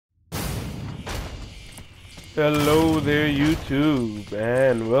Hello there YouTube,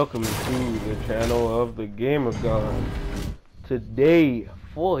 and welcome to the channel of the Gamer God. Today,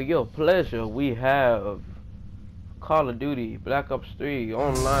 for your pleasure, we have Call of Duty Black Ops 3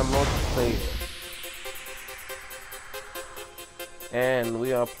 online multiplayer. And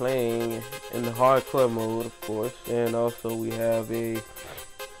we are playing in the hardcore mode, of course, and also we have a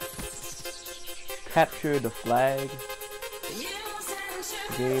capture the flag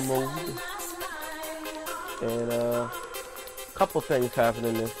game mode. And a couple things happened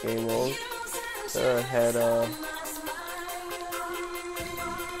in this game mode.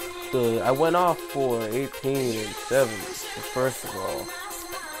 I went off for 18 and 7 first of all,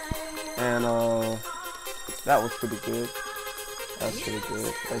 and that was pretty good. That's pretty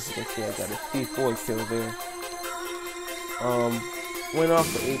good. As you can see, I got a C4 kill there. Went off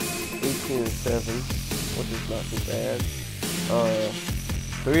for 18 and 7, which is not too bad.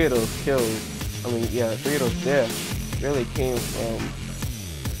 3 of those kills. Three of those deaths really came from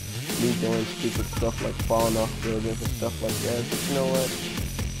me doing stupid stuff like falling off buildings and stuff like that. But you know what?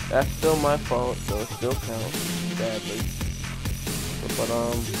 That's still my fault, so it still counts, sadly. But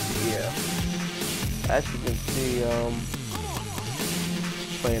yeah. As you can see,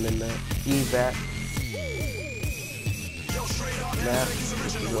 playing in the evac map,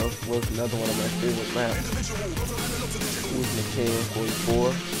 which was another one of my favorite maps. Using the KN-44.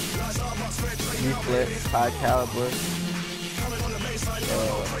 Reflex, high caliber,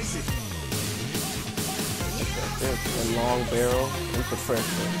 and long barrel and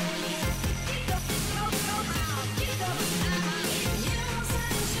suppressor.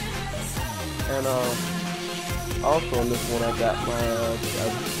 And also in this one I got my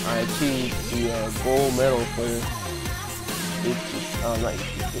I achieved the gold medal for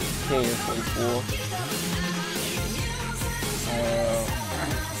KN-44.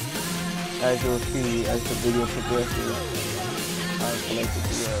 As you'll see, as the video progresses, I collected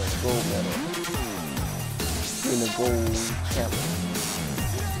the gold medal in the gold camera.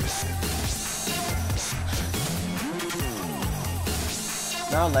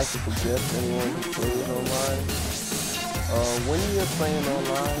 Now I'd like to suggest anyone who plays online, when you're playing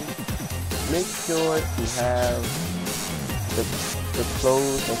online, make sure to have the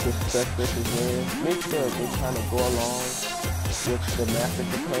clothes that your specialist is wearing. Make sure they kind of go along with the map that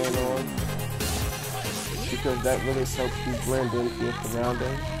you're playing on, because that really helps you blend into your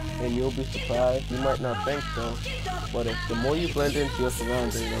surroundings, and you'll be surprised. You might not think so, but the more you blend into your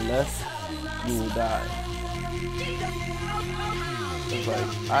surroundings, the less you will die. It's like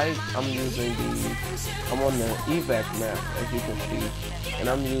I'm on the evac map, as you can see, and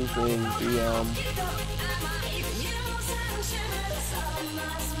I'm using the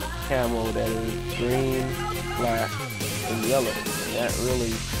camo that is green, black, and yellow, and that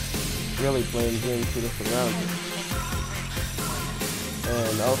really blends into the surroundings.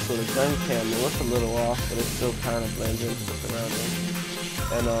 And also the gun camo, it's a little off, but it still kind of blends into the surroundings.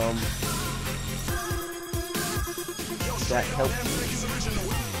 And that helps you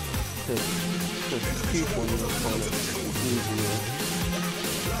to keep on your opponent easier,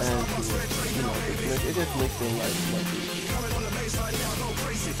 and it just makes your life much easier.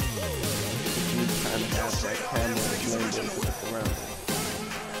 You kind of have that camo blend into the surroundings.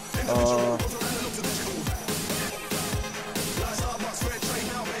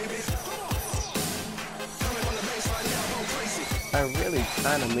 I really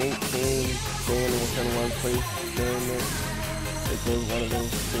kind of maintain staying within one place during this. It was one of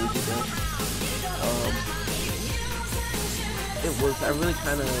those crazy things. I really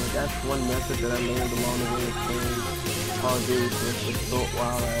kind of, that's one method that I learned along the way of playing Call of Duty for a short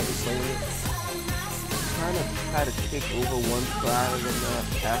while I was playing it. Kind of try to kick over one side of the map,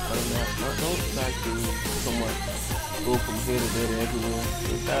 half of the map. Don't try to so much go from here to there to everywhere.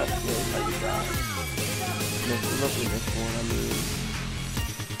 Because that's how you die. And if you look at this one, I mean,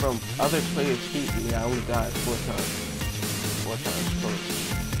 from other players shooting me, I only died 4 times. 4 times close.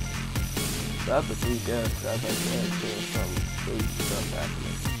 The other 3 deaths, I was like, yeah, there's some crazy stuff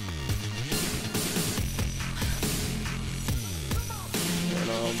happening. And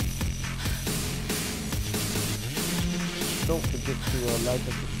don't forget to like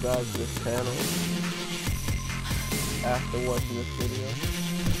and subscribe to this channel after watching this video.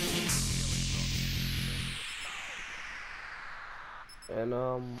 And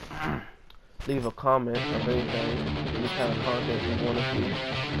leave a comment of anything, any kind of content you want to see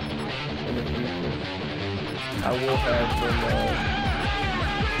in the future. I will have some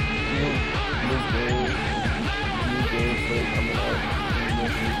new gameplay coming out in the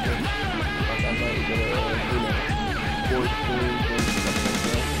future. Like I might get voice streams and stuff like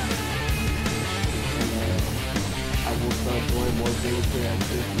that. And gameplay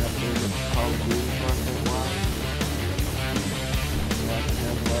activity I play with Call of Duty content-wise. So I can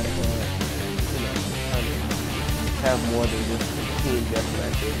have a lot of, kind of have more than just team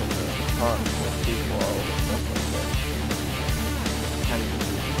deathmatches and hardcore people and stuff like that. Kind of just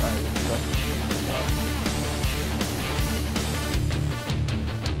inspired stuff.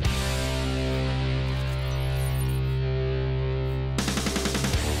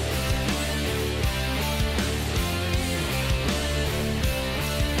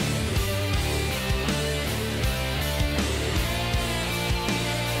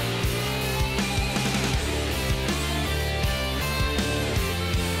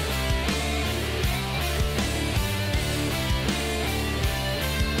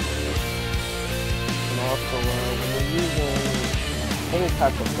 Also, when you're using any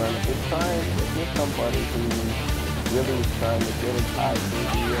type of gun, if you're somebody who really is trying to get into high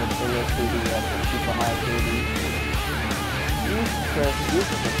 3D or bring your 3D up to super high 3D, use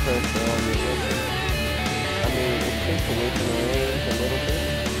the suppressor on your weapon. I mean, it takes away from the range a little bit,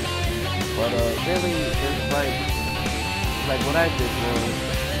 but really, it's like what I did was,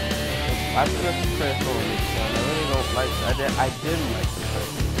 I put a suppressor on this gun. I really don't like, I didn't like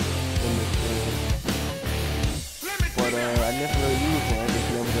suppressor in this game. But I never really used one, I just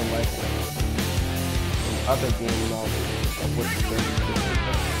never did like one. In other game knowledge of what the gun is.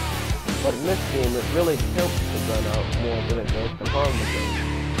 But in this game, it really helps the gun out more than it does to harm the gun.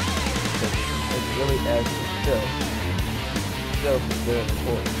 Because it really adds to stealth. Stealth is very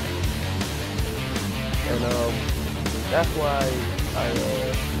important. And that's why I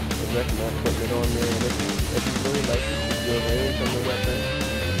recommend putting it on there. And if you really like to keep your range on the weapon,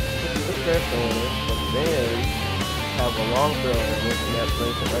 put the pressure on it, but then have a long barrel on it, and that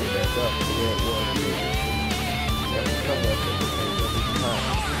brings it right back up to where it was previously. That will come up at the same every time.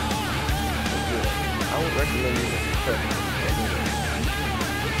 But yeah, I would recommend using the pressure.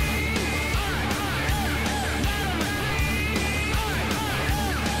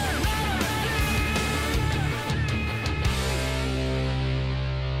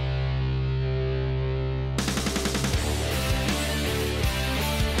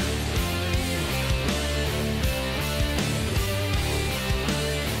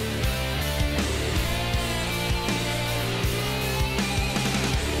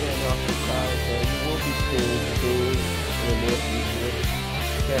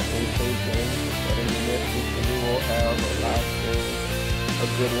 A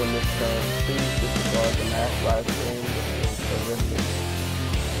good one this time. Please disregard the last live stream. It was horrific.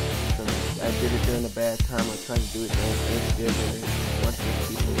 I did it during a bad time. I tried to do it during Thanksgiving and once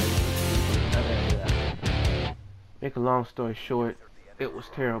people make a long story short, it was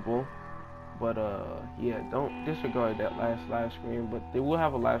terrible. But yeah, don't disregard that last live stream. But they will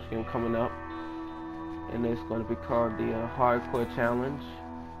have a live stream coming up, and it's going to be called the Hardcore Challenge,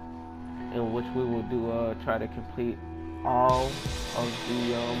 in which we will do try to complete all of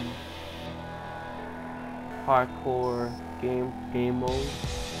the hardcore game modes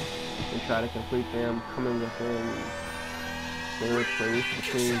and try to complete them, coming within third place,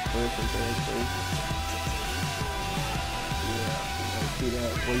 between first and third place. Yeah, you'll see that.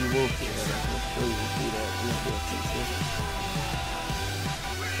 Well, you will see that. I'm sure you will see that in the future.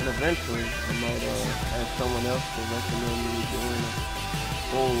 And eventually, I might ask someone else to recommend me doing a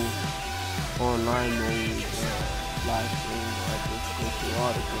full online mode live stream where I just go through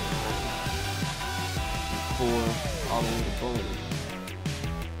all the games for all of the bonus.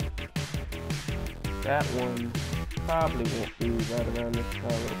 That one probably won't be right around this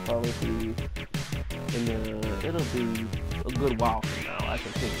time. It'll probably be it'll be a good while from now, I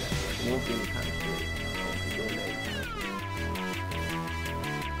can tell you that. It won't be any kind of shit.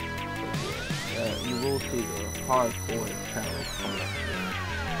 You will see the hardcore challenge coming up.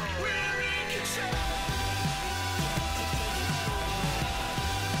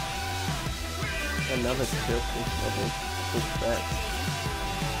 Another tip is pushback.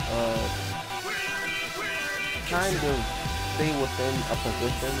 Kind of stay within a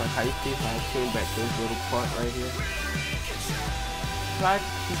position, like how you see how I came back this little part right here. Try to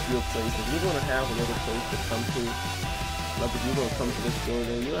keep your place. If you're gonna have a little place to come to, like if you're gonna come to this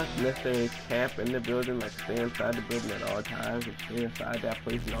building, you don't have to necessarily camp in the building, like stay inside the building at all times, or stay inside that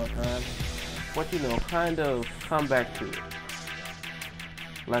place at all times. But you know, kind of come back to it.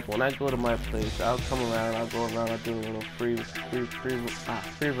 Like when I go to my place, I'll come around, I'll go around, I'll do a little free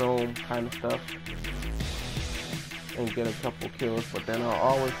roam kind of stuff and get a couple kills, but then I'll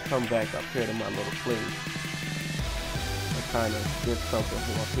always come back up here to my little place and kind of get something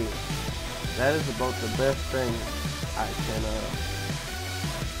from up here. That is about the best thing I can,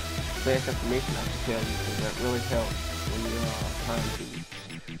 best information I can tell you, because that really helps when you are trying to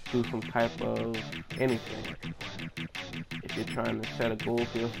do some type of anything. If you're trying to set a goal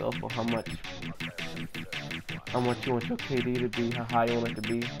for yourself or how much you want your KD to be, how high you want it to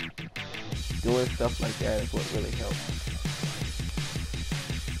be, doing stuff like that is what really helps.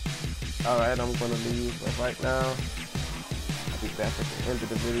 Alright, I'm gonna leave right now. I'll be back at the end of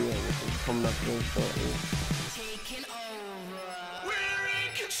the video, which is coming up very shortly.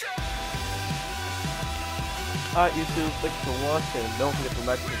 Alright, YouTube, thanks for watching. Don't forget to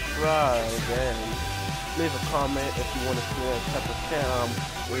like, subscribe, and leave a comment if you want to see a type of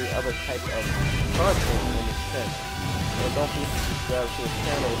any other type of content on this channel. And don't forget to subscribe to his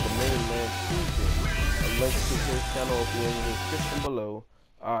channel with the main man Tuesday. A link to his channel will be in the description below.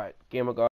 Alright, Gamer God.